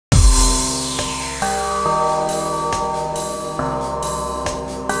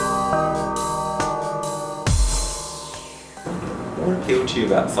to you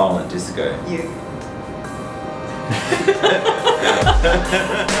about silent disco? You.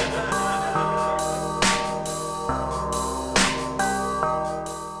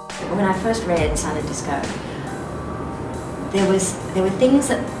 When I first read Silent Disco, there were things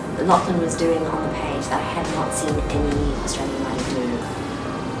that Lachlan was doing on the page that I had not seen any Australian writer do.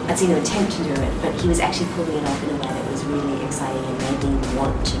 I'd seen him attempt to do it, but he was actually pulling it off in a way that was really exciting and made me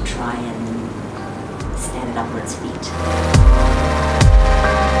want to try and stand it up on its feet.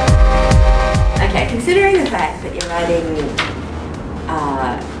 Okay, considering the fact that you're writing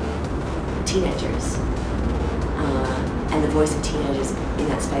teenagers and the voice of teenagers in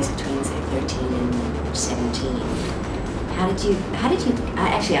that space between, say, 13 and 17, actually,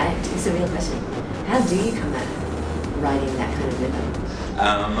 it's a real question. How do you come at writing that kind of rhythm?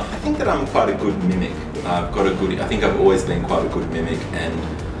 I think that I'm quite a good mimic. I think I've always been quite a good mimic, and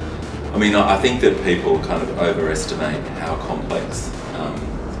I mean, I think that people kind of overestimate how complex,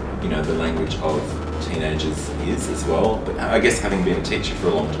 the language of teenagers is as well. But I guess having been a teacher for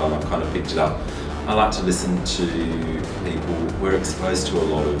a long time, I've kind of picked it up. I like to listen to people. We're exposed to a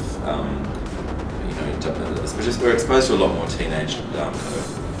lot of, we're exposed to a lot more teenage kind of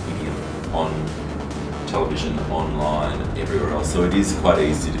idiom on television, online, everywhere else. So it is quite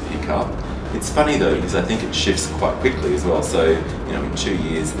easy to pick up. It's funny though, because I think it shifts quite quickly as well. So, in 2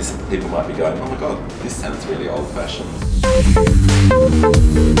 years, people might be going, oh my God, this sounds really old-fashioned.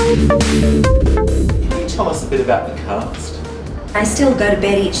 Can you tell us a bit about the cast? I still go to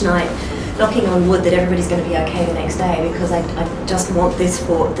bed each night knocking on wood that everybody's going to be okay the next day, because I just want this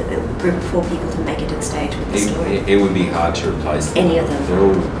group of 4 people to make it to the stage with the story. It would be hard to replace them. Any of them.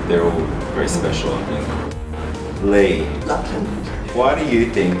 They're all very special, I think. Lee. Lachlan. Why do you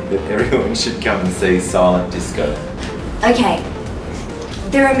think that everyone should come and see Silent Disco? Okay,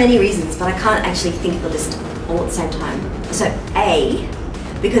 there are many reasons, but I can't actually think of the list all at the same time. So, A,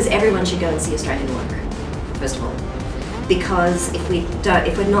 because everyone should go and see Australian work, first of all. Because if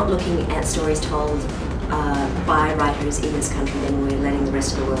we're not looking at stories told by writers in this country, then we're letting the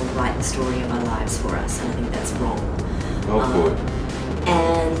rest of the world write the story of our lives for us, and I think that's wrong. Well put.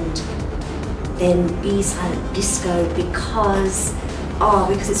 And then B, Silent Disco, because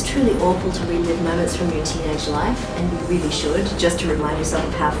it's truly awful to relive moments from your teenage life, and you really should, just to remind yourself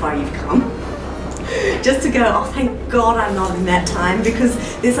of how far you've come. Just to go, oh thank God I'm not in that time, because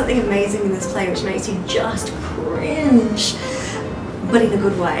there's something amazing in this play which makes you just cringe, but in a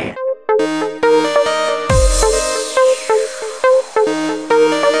good way.